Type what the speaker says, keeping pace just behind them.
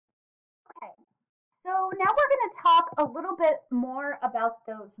now we're going to talk a little bit more about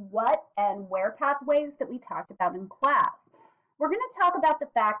those what and where pathways that we talked about in class. We're going to talk about the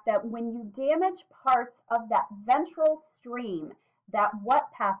fact that when you damage parts of that ventral stream, that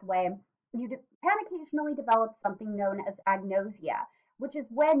what pathway, you can occasionally develop something known as agnosia, which is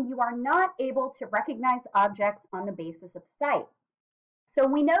when you are not able to recognize objects on the basis of sight. So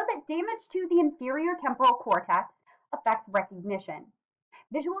we know that damage to the inferior temporal cortex affects recognition.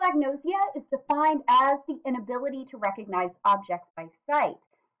 Visual agnosia is defined as the inability to recognize objects by sight.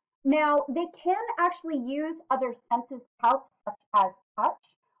 Now, they can actually use other senses help, such as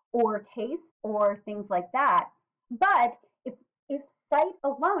touch or taste or things like that. But if sight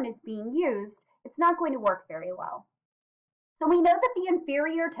alone is being used, it's not going to work very well. So we know that the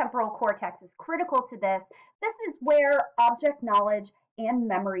inferior temporal cortex is critical to this. This is where object knowledge and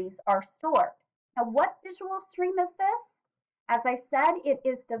memories are stored. Now, what visual stream is this? As I said, it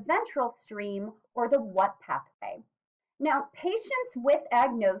is the ventral stream or the what pathway. Now, patients with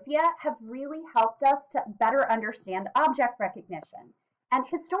agnosia have really helped us to better understand object recognition. And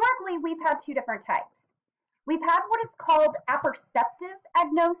historically, we've had two different types. We've had what is called apperceptive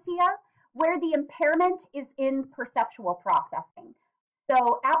agnosia, where the impairment is in perceptual processing.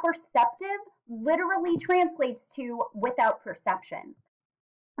 So apperceptive literally translates to without perception.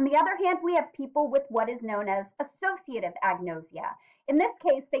 On the other hand, we have people with what is known as associative agnosia. In this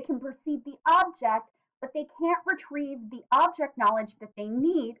case, they can perceive the object, but they can't retrieve the object knowledge that they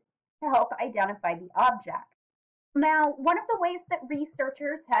need to help identify the object. Now, one of the ways that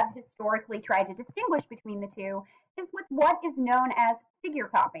researchers have historically tried to distinguish between the two is with what is known as figure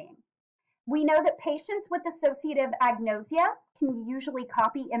copying. We know that patients with associative agnosia can usually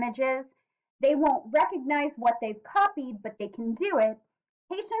copy images. They won't recognize what they've copied, but they can do it.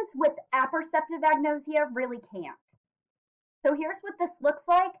 Patients with apperceptive agnosia really can't. So here's what this looks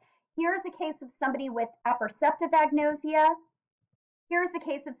like. Here's a case of somebody with apperceptive agnosia. Here's the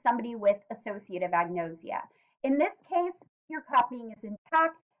case of somebody with associative agnosia. In this case, figure copying is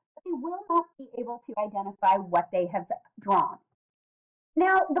intact, but they will not be able to identify what they have drawn.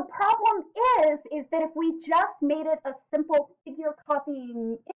 Now, the problem is that if we just made it a simple figure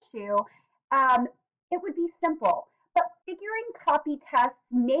copying issue, it would be simple. But figuring copy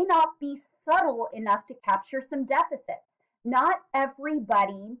tests may not be subtle enough to capture some deficits. Not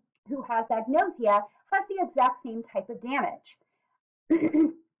everybody who has agnosia has the exact same type of damage.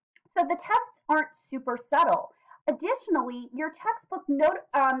 So the tests aren't super subtle. Additionally, your textbook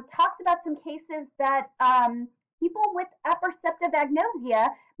talks about some cases that people with apperceptive agnosia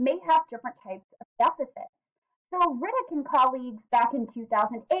may have different types of deficits. So Riddick and colleagues back in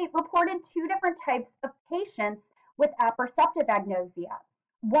 2008 reported two different types of patients with apperceptive agnosia.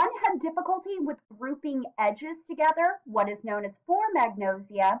 One had difficulty with grouping edges together, what is known as form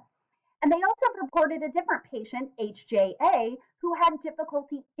agnosia, and they also reported a different patient, HJA, who had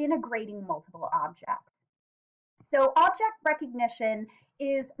difficulty integrating multiple objects. So object recognition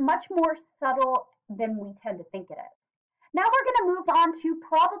is much more subtle than we tend to think it is. Now we're going to move on to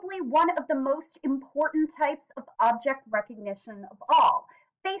probably one of the most important types of object recognition of all,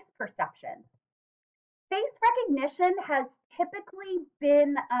 face perception. Face recognition has typically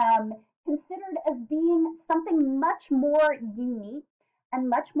been considered as being something much more unique and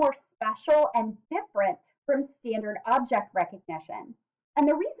much more special and different from standard object recognition. And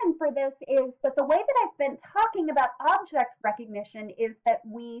the reason for this is that the way that I've been talking about object recognition is that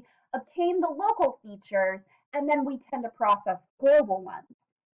we obtain the local features and then we tend to process global ones.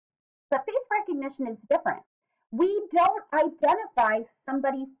 But face recognition is different. We don't identify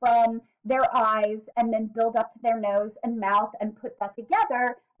somebody from their eyes and then build up to their nose and mouth and put that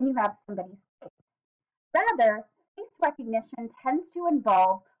together and you have somebody's face. Rather, face recognition tends to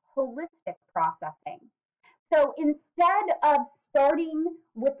involve holistic processing. So instead of starting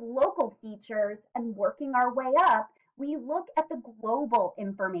with local features and working our way up, we look at the global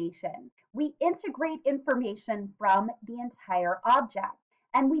information. We integrate information from the entire object,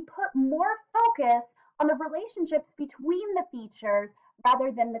 and we put more focus on the relationships between the features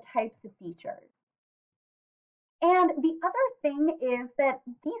rather than the types of features. And the other thing is that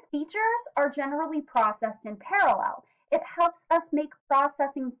these features are generally processed in parallel. It helps us make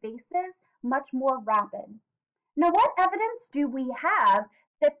processing faces much more rapid. Now, what evidence do we have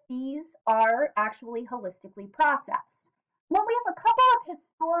that these are actually holistically processed? Well, we have a couple of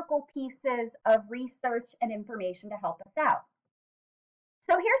historical pieces of research and information to help us out.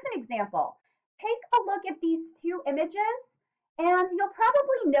 So here's an example. Take a look at these two images, and you'll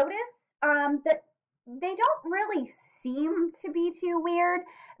probably notice that they don't really seem to be too weird.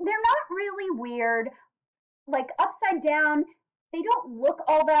 They're not really weird. Like upside down, they don't look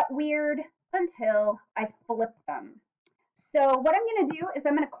all that weird until I flip them. So what I'm going to do is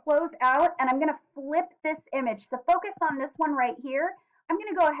I'm going to close out and I'm going to flip this image. So focus on this one right here. I'm going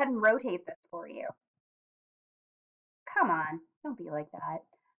to go ahead and rotate this for you. Come on, don't be like that.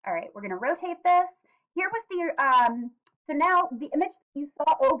 All right, we're going to rotate this. Here was the, so now the image that you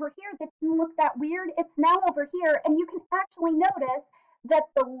saw over here that didn't look that weird, it's now over here, and you can actually notice that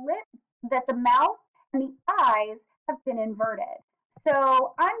the the mouth and the eyes have been inverted.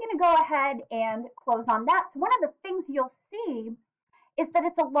 So I'm going to go ahead and close on that. So one of the things you'll see is that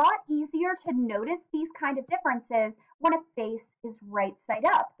it's a lot easier to notice these kind of differences when a face is right side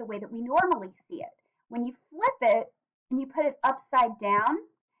up, the way that we normally see it. When you flip it and you put it upside down,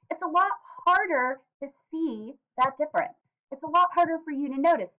 it's a lot harder to see that difference. It's a lot harder for you to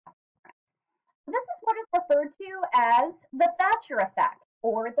notice that difference. So this is what is referred to as the Thatcher effect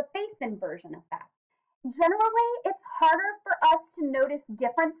or the face inversion effect. Generally, it's harder for us to notice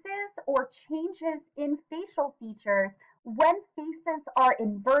differences or changes in facial features when faces are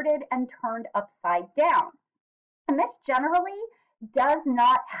inverted and turned upside down. And this generally does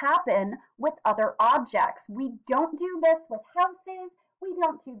not happen with other objects. We don't do this with houses. We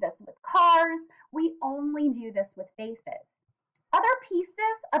don't do this with cars. We only do this with faces. Other pieces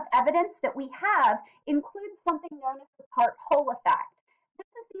of evidence that we have include something known as the part-whole effect. This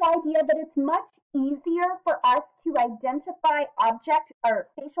is the idea that it's much easier for us to identify object or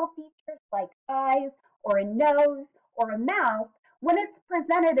facial features like eyes or a nose or a mouth when it's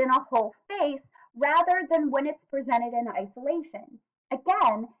presented in a whole face rather than when it's presented in isolation.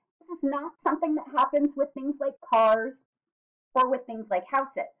 Again, this is not something that happens with things like cars or with things like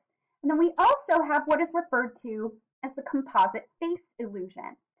houses. And then we also have what is referred to as the composite face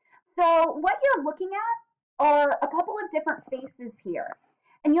illusion. So what you're looking at are a couple of different faces here.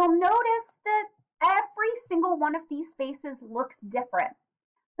 And you'll notice that every single one of these faces looks different.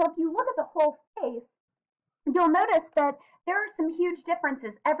 So if you look at the whole face, you'll notice that there are some huge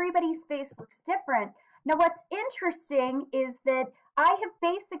differences. Everybody's face looks different. Now what's interesting is that I have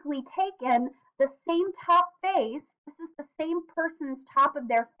basically taken the same top face, this is the same person's top of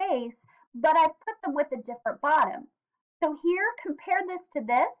their face, but I've put them with a different bottom. So here, compare this to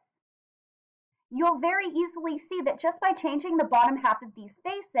this. You'll very easily see that just by changing the bottom half of these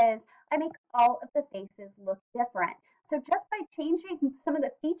faces, I make all of the faces look different. So just by changing some of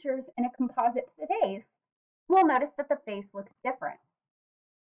the features in a composite face, we'll notice that the face looks different.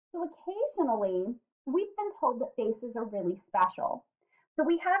 So occasionally, we've been told that faces are really special. So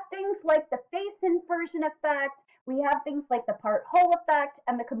we have things like the face inversion effect, we have things like the part-whole effect,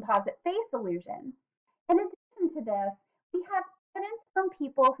 and the composite face illusion. In addition to this, we have evidence from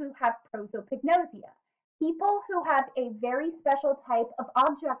people who have prosopagnosia, people who have a very special type of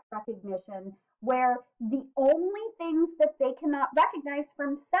object recognition where the only things that they cannot recognize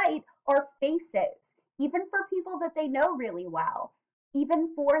from sight are faces, even for people that they know really well,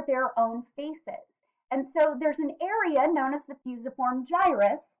 even for their own faces. And so there's an area known as the fusiform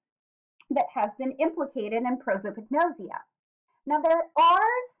gyrus that has been implicated in prosopagnosia. Now there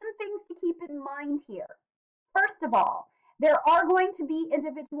are some things to keep in mind here. First of all, there are going to be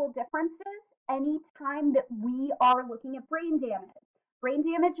individual differences anytime that we are looking at brain damage. Brain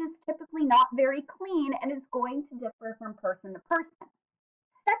damage is typically not very clean and is going to differ from person to person.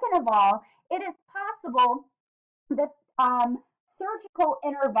 Second of all, it is possible that surgical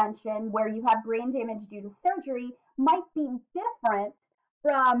intervention where you have brain damage due to surgery might be different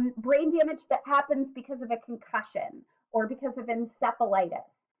from brain damage that happens because of a concussion or because of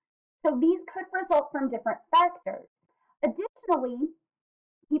encephalitis. So these could result from different factors. Additionally,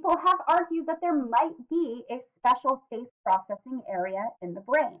 people have argued that there might be a special face processing area in the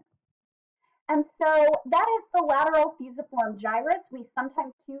brain. And so that is the lateral fusiform gyrus. We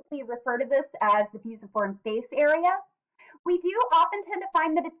sometimes cutely refer to this as the fusiform face area. We do often tend to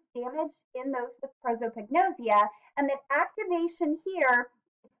find that it's damaged in those with prosopagnosia, and that activation here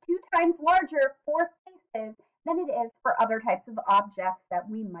is 2 times larger for faces than it is for other types of objects that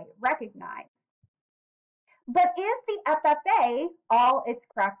we might recognize. But is the FFA all it's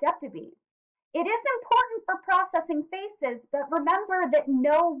cracked up to be? It is important for processing faces, but remember that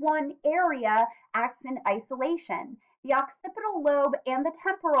no one area acts in isolation. The occipital lobe and the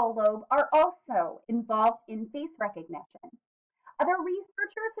temporal lobe are also involved in face recognition. Other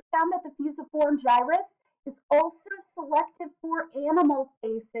researchers have found that the fusiform gyrus is also selective for animal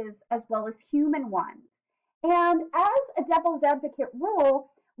faces as well as human ones. And as a devil's advocate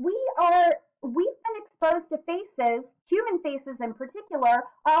rule, we've been exposed to faces, human faces in particular,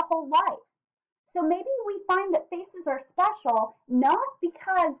 our whole life. So maybe we find that faces are special, not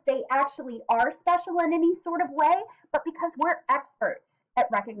because they actually are special in any sort of way, but because we're experts at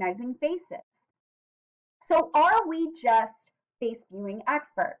recognizing faces. So are we just face viewing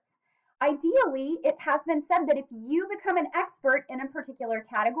experts? Ideally, it has been said that if you become an expert in a particular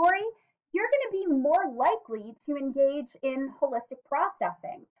category, you're going to be more likely to engage in holistic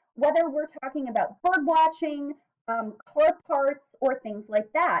processing, whether we're talking about bird watching, car parts, or things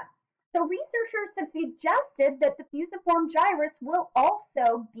like that. So researchers have suggested that the fusiform gyrus will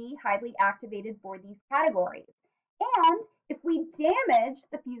also be highly activated for these categories. And if we damage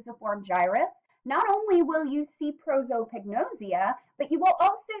the fusiform gyrus, not only will you see prosopagnosia, but you will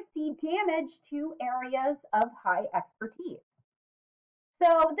also see damage to areas of high expertise.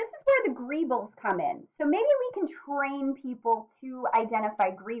 So this is where the Greebles come in. So maybe we can train people to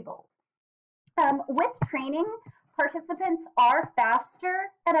identify Greebles. With training, participants are faster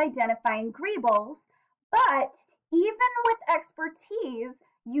at identifying Greebles, but even with expertise,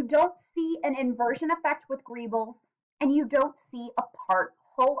 you don't see an inversion effect with Greebles, and you don't see a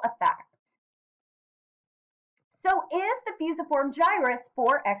part-whole effect. So is the fusiform gyrus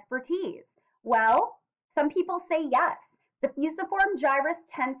for expertise? Well, some people say yes. The fusiform gyrus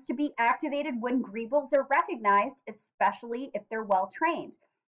tends to be activated when Greebles are recognized, especially if they're well trained.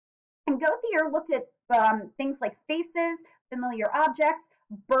 And Gauthier looked at things like faces, familiar objects,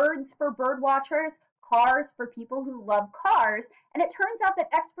 birds for bird watchers, cars for people who love cars, and it turns out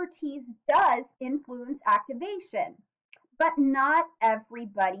that expertise does influence activation. But not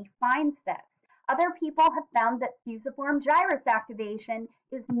everybody finds this. Other people have found that fusiform gyrus activation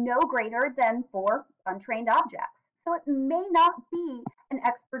is no greater than for untrained objects. So it may not be an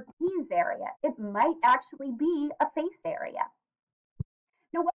expertise area. It might actually be a face area.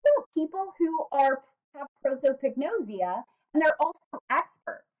 Now, what about people who have prosopagnosia and they're also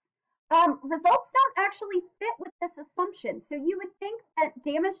experts? Results don't actually fit with this assumption. So you would think that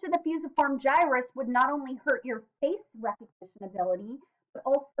damage to the fusiform gyrus would not only hurt your face recognition ability, but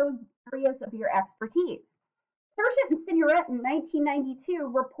also areas of your expertise. Sergeant and Signoret in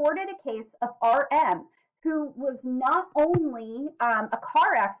 1992 reported a case of RM who was not only a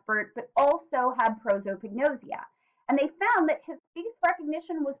car expert, but also had prosopagnosia. And they found that his face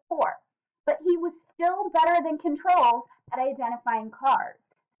recognition was poor, but he was still better than controls at identifying cars.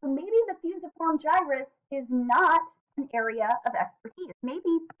 So maybe the fusiform gyrus is not an area of expertise.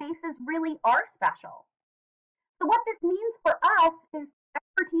 Maybe faces really are special. So what this means for us is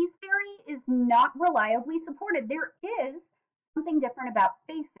expertise theory is not reliably supported. There is something different about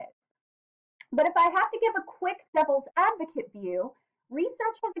faces. But if I have to give a quick devil's advocate view,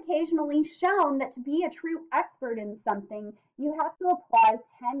 research has occasionally shown that to be a true expert in something, you have to apply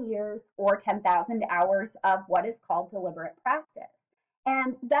 10 years or 10,000 hours of what is called deliberate practice.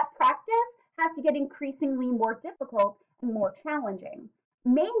 And that practice has to get increasingly more difficult and more challenging.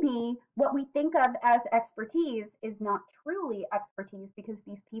 Maybe what we think of as expertise is not truly expertise because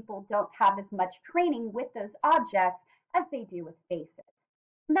these people don't have as much training with those objects as they do with faces.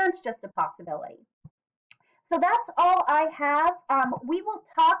 And that's just a possibility. So that's all I have. We will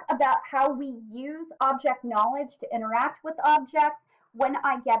talk about how we use object knowledge to interact with objects when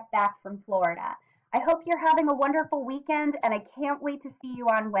I get back from Florida. I hope you're having a wonderful weekend, and I can't wait to see you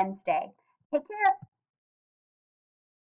on Wednesday. Take care.